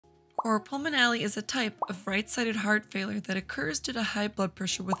Cor pulmonale is a type of right-sided heart failure that occurs due to high blood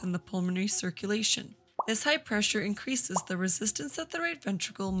pressure within the pulmonary circulation. This high pressure increases the resistance that the right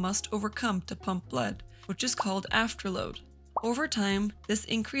ventricle must overcome to pump blood, which is called afterload. Over time, this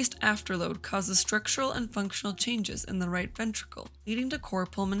increased afterload causes structural and functional changes in the right ventricle, leading to cor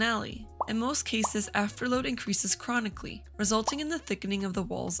pulmonale. In most cases, afterload increases chronically, resulting in the thickening of the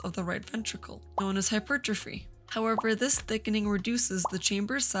walls of the right ventricle, known as hypertrophy. However, this thickening reduces the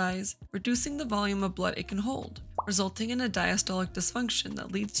chamber's size, reducing the volume of blood it can hold, resulting in a diastolic dysfunction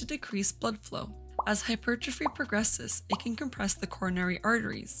that leads to decreased blood flow. As hypertrophy progresses, it can compress the coronary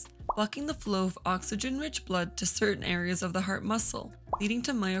arteries, blocking the flow of oxygen-rich blood to certain areas of the heart muscle, leading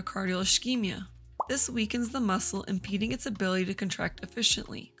to myocardial ischemia. This weakens the muscle, impeding its ability to contract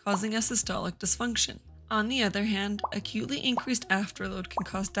efficiently, causing a systolic dysfunction. On the other hand, acutely increased afterload can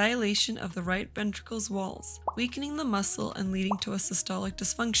cause dilation of the right ventricle's walls, weakening the muscle and leading to a systolic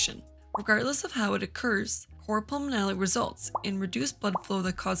dysfunction. Regardless of how it occurs, cor pulmonale results in reduced blood flow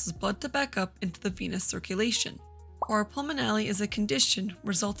that causes blood to back up into the venous circulation. Cor pulmonale is a condition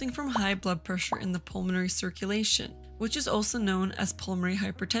resulting from high blood pressure in the pulmonary circulation, which is also known as pulmonary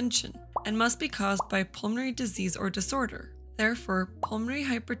hypertension, and must be caused by pulmonary disease or disorder. Therefore, pulmonary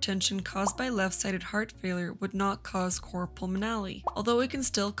hypertension caused by left-sided heart failure would not cause cor pulmonale, although it can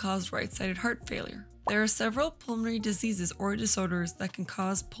still cause right-sided heart failure. There are several pulmonary diseases or disorders that can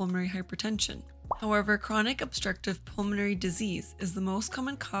cause pulmonary hypertension. However, chronic obstructive pulmonary disease is the most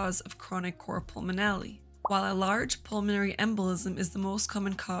common cause of chronic cor pulmonale, while a large pulmonary embolism is the most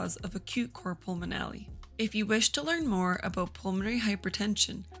common cause of acute cor pulmonale. If you wish to learn more about pulmonary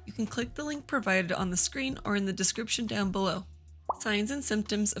hypertension, you can click the link provided on the screen or in the description down below. Signs and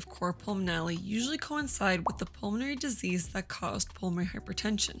symptoms of cor pulmonale usually coincide with the pulmonary disease that caused pulmonary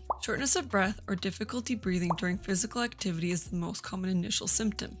hypertension. Shortness of breath or difficulty breathing during physical activity is the most common initial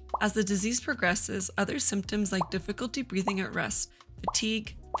symptom. As the disease progresses, other symptoms like difficulty breathing at rest,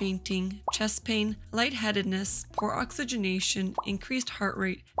 fatigue, fainting, chest pain, lightheadedness, poor oxygenation, increased heart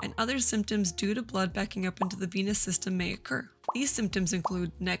rate, and other symptoms due to blood backing up into the venous system may occur. These symptoms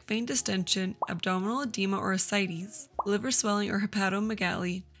include neck vein distension, abdominal edema or ascites, liver swelling or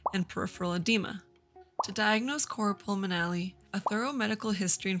hepatomegaly, and peripheral edema. To diagnose cor pulmonale, a thorough medical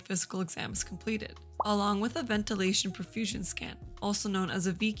history and physical exam is completed, along with a ventilation-perfusion scan, also known as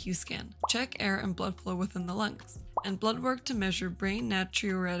a VQ scan, check air and blood flow within the lungs, and blood work to measure brain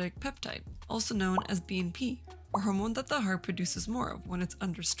natriuretic peptide, also known as BNP, a hormone that the heart produces more of when it's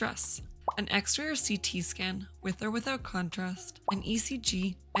under stress. An X-ray or CT scan, with or without contrast, an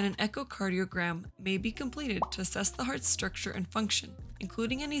ECG, and an echocardiogram may be completed to assess the heart's structure and function,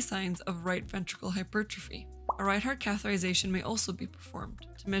 including any signs of right ventricle hypertrophy. A right heart catheterization may also be performed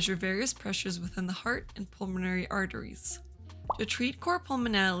to measure various pressures within the heart and pulmonary arteries. To treat cor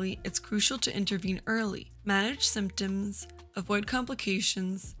pulmonale, it's crucial to intervene early, manage symptoms, avoid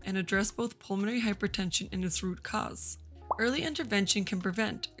complications, and address both pulmonary hypertension and its root cause. Early intervention can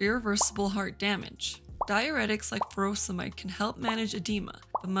prevent irreversible heart damage. Diuretics like furosemide can help manage edema,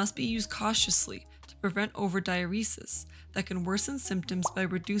 but must be used cautiously to prevent overdiuresis that can worsen symptoms by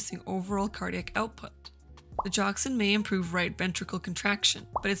reducing overall cardiac output. Digoxin may improve right ventricle contraction,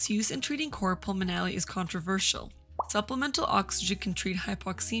 but its use in treating cor pulmonale is controversial. Supplemental oxygen can treat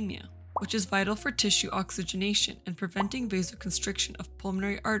hypoxemia, which is vital for tissue oxygenation and preventing vasoconstriction of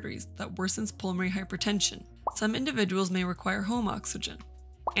pulmonary arteries that worsens pulmonary hypertension. Some individuals may require home oxygen.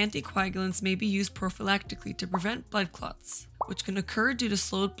 Anticoagulants may be used prophylactically to prevent blood clots, which can occur due to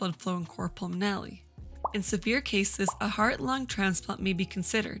slowed blood flow in cor pulmonale. In severe cases, a heart-lung transplant may be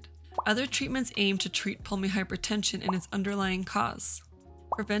considered. Other treatments aim to treat pulmonary hypertension and its underlying cause.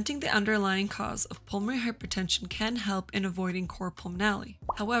 Preventing the underlying cause of pulmonary hypertension can help in avoiding cor pulmonale.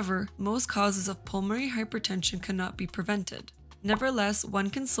 However, most causes of pulmonary hypertension cannot be prevented. Nevertheless, one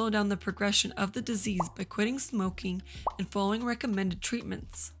can slow down the progression of the disease by quitting smoking and following recommended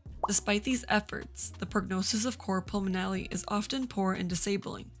treatments. Despite these efforts, the prognosis of cor pulmonale is often poor and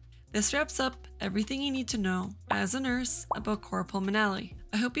disabling. This wraps up everything you need to know as a nurse about cor pulmonale.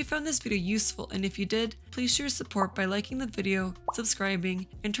 I hope you found this video useful, and if you did, please show your support by liking the video, subscribing,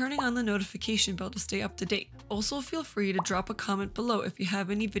 and turning on the notification bell to stay up to date. Also, feel free to drop a comment below if you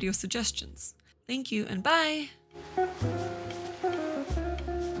have any video suggestions. Thank you and bye!